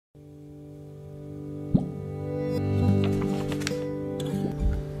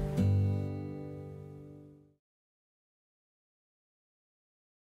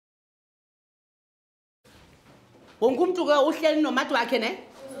wonke umuntu ke uhleli nomati wakhe ne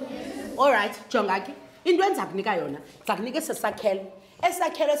alright jonga ke into enza kunika yona za kunika sesakhelo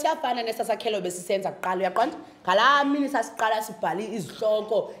esakhelo siyafana nesasakhelo besisenza kuqala uyaqonda ngala mini sasiqala sibhali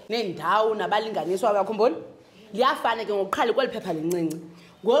izihloko nendawo nabalinganiswa bakhumbula liyafana ke ngokuqhala kweliphepha lencinci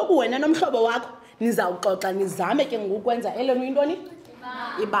ngoku wena nomhlobo wakho nizawuxoxa nizame ke ngokwenza elenu intoni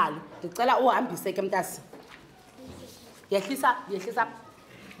ibali ndicela uhambise ke mntasi yehlisa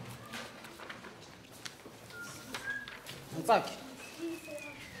Ntsaki.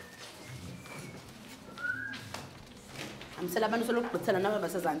 Amsela abantu solokugqithela nabo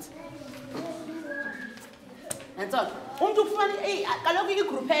basezantsi. Ntsaki. Umuntu ufuna kaloku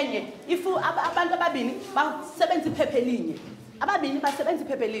igroup enye ifu abantu ababini basebenza iphepha elinye. Ababini basebenza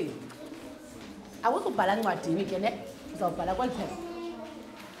iphepha elinye. Awukho ubhala incwadini ke ne? Uzawubhala kweliphepha.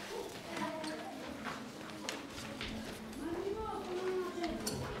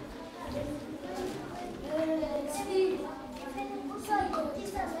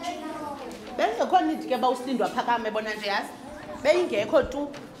 Bengekho nidi ke bawusindwa phakame bona nje yazi beyingekho tu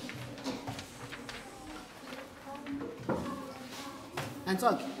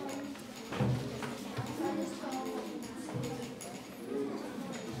Nantsoke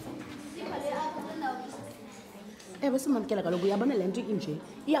besimamkela kaloku uyabona le nto inje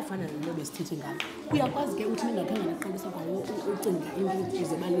iyafana nalo besithethe ngayo uyakwazi ke uthi ningakhange naqalisa kwayo ucinga into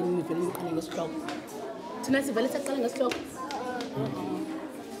ize balini nivele niqale ngesihloko thina sivele saqala ngesihloko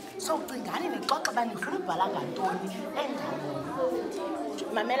so ucingani nixoxa banifuna ubhala ngantoni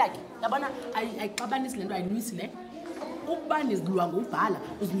endawo mamela ke yabona ayixabanisi le nto ayilwisi ne ukuba nizilwa ngobhala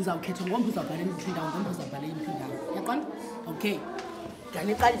uzawukhetha ngomntu uzawubhala emiphindawo ngomntu uzawubhala emiphindawo yaqonda okay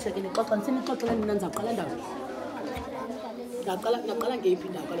ndaniqalise ke nixoxa nisenixoxela nina ndizawuqala ndawo naqala ngeyiphi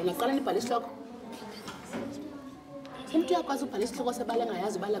indawo kalo naqala nibhala isihloko umntu uyakwazi ubhala isihloko sebala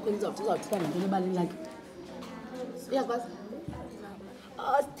engayazi ubala lakho uzawuthetha ngantoni ebaleni lakhe uyakwazi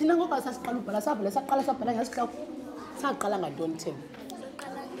thina ngoba sasiqala ubhala savele saqala sabhala ngesihloko saqala ngantoni thina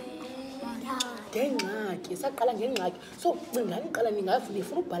ngengxaki saqala ngengxaki so cingani qala ningafuna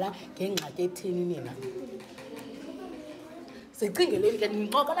ubhala ngengxaki ethini nina sicingeleni ke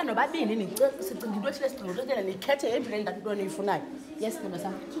nixoxela nobabini sicinga into ethile sidlulekela nikhethe empilweni into niyifunayo yes noma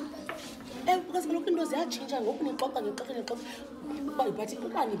sam because kaloku into ziyatshintsha ngoku nixoxa bathi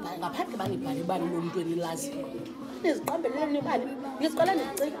ubani ngaphandle banibhale ibali lomntu enilazi niziqambelele ibali ngiziqala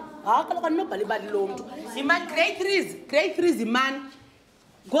ndicinga kaloku aninobhala ibali lomntu imani grade 3 imani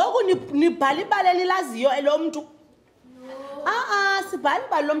ngoku nibhala ibali enilaziyo elomntu sibhala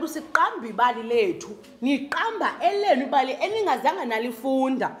ibali lomntu siqamba ibali lethu niqamba elenu ibali eningazanga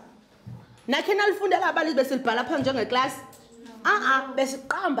nalifunda nakhe nalifundela ibali besilibhala phaa njengeklasi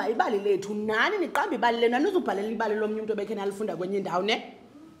besiqamba ibali lethu nani niqamba ibali lenu anizubhalela ibali lomnye umuntu obekhe nalifunda kwenye indawo ne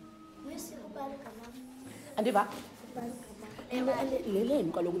andiva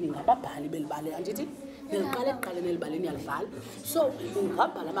lelenu kaloku ningababhali belibali andithi niliqala ekuqaleni elibaleni yalivala so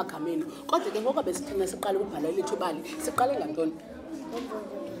ningabhala amagameni kodwa ke ngoku besithina siqale ukubhala lethu ibali siqale ngantoni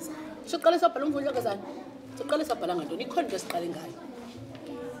siqale sabhala umvundlongezana siqale sabhala ngantoni ikhona into siqale ngayo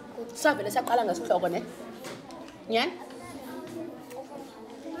savele saqala ngesihloko ne nyani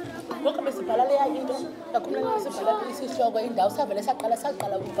ngoku besibhala leya into yakhumla sibhala isihloko indawo savele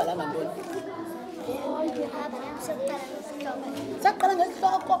saqala ukubhala ngantoni saqala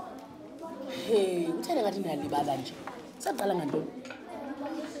ngesihloko uthene ngathi niyalibala nje saqala ngantoni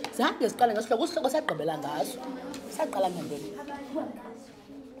zange siqala ngesihloko usihloko sagqibela ngaso saqala ngantoni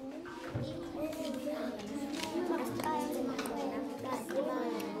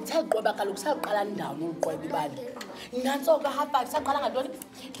saqoba kaloku saqala ndawoni uqweba ibali nantsoka hapa saqala ngantoni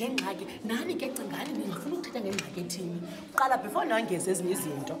ngengxaki nani ke cingani ningafuna ukuthetha ngengxaki ethini qala before nangeze ezinye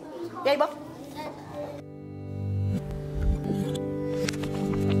izinto uyayiba